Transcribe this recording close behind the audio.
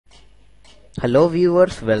Hello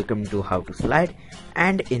viewers, welcome to HowTo-Slide,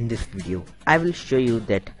 and in this video I will show you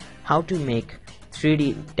that how to make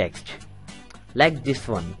 3D text like this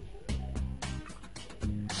one.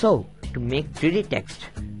 So to make 3D text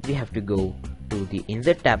we have to go to the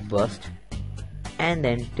insert tab first and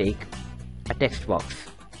then take a text box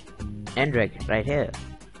and drag it right here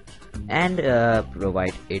and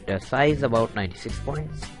provide it a size about 96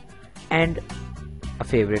 points and a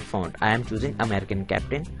favorite font. I am choosing American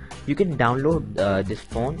Captain. You can download this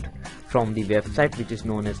font from the website which is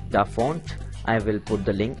known as the font. I will put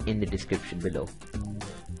the link in the description below.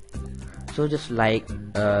 So just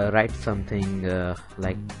write something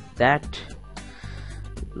like that.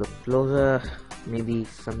 Look closer, maybe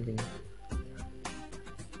something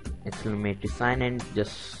exclamatory sign, and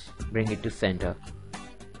just bring it to center.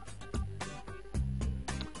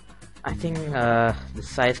 I think the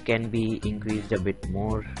size can be increased a bit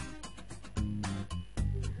more,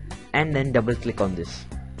 and then double click on this.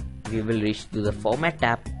 We will reach to the format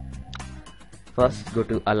tab. First go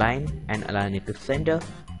to align and align it to center,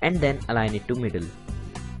 and then align it to middle.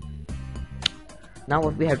 Now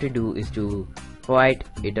what we have to do is to provide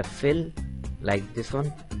it a fill like this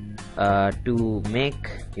one. To make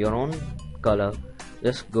your own color,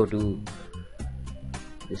 just go to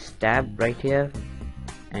this tab right here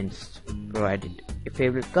and just provide it a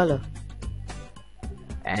favorite color.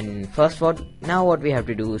 And now what we have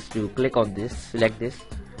to do is to click on this, select this,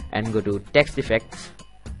 and go to text effects,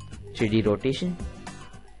 3D rotation,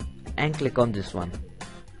 and click on this one.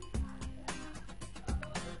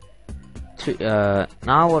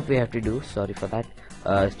 Now what we have to do, sorry for that,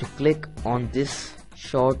 is to click on this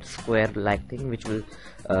short square like thing which will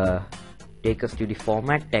take us to the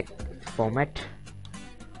format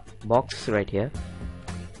box right here.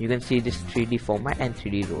 You can see this 3D format and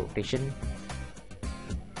 3D rotation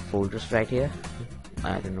folders right here.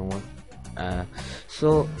 I don't know what.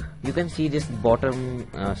 So you can see this bottom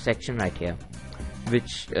section right here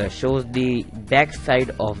which shows the back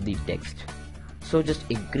side of the text. So just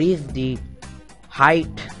increase the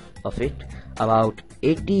height of it about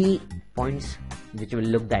 80 points, which will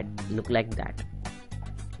look like that.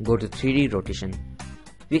 Go to 3D rotation.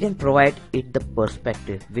 We can provide it the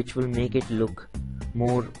perspective which will make it look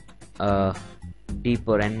more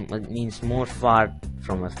deeper and means more far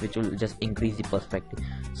from us, which will just increase the perspective.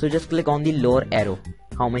 So just click on the lower arrow,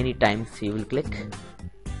 how many times you will click.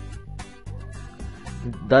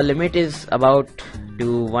 The limit is about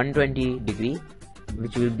to 120 degree,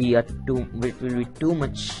 which will be too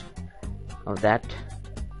much of that.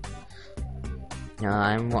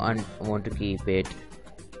 I want to keep it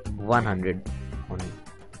 100 only.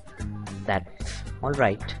 That's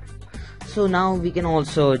alright. So now we can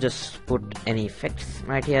also just put any effects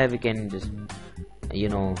right here. We can just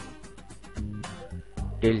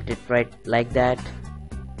tilt it right like that,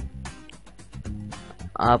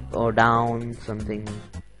 up or down, something,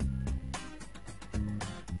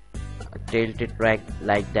 tilt it right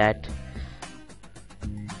like that,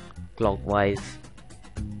 clockwise,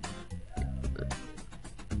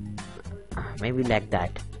 maybe like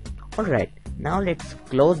that. Alright, now let's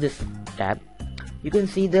close this tab. You can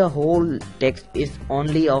see the whole text is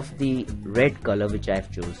only of the red color which I have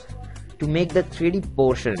chosen. To make the 3D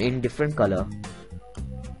portion in different color,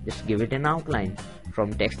 just give it an outline.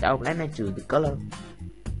 From text outline I choose the color.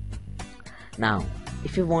 Now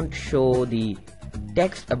if you want to show the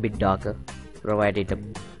text a bit darker, provide it a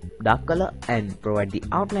dark color and provide the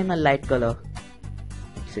outline a light color.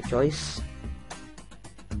 It's a choice.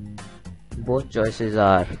 Both choices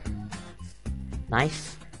are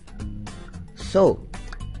nice. So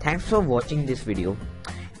thanks for watching this video.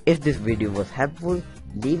 If this video was helpful,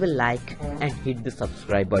 leave a like and hit the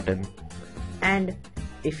subscribe button. And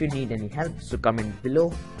if you need any help, so comment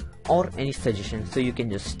below, or any suggestions, so you can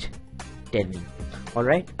just tell me.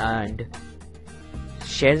 Alright, and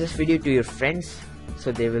share this video to your friends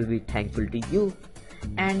so they will be thankful to you,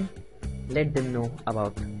 and let them know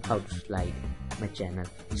about HowTo-Slide, my channel.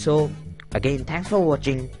 So again, thanks for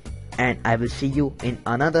watching, and I will see you in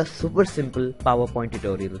another super simple PowerPoint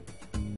tutorial.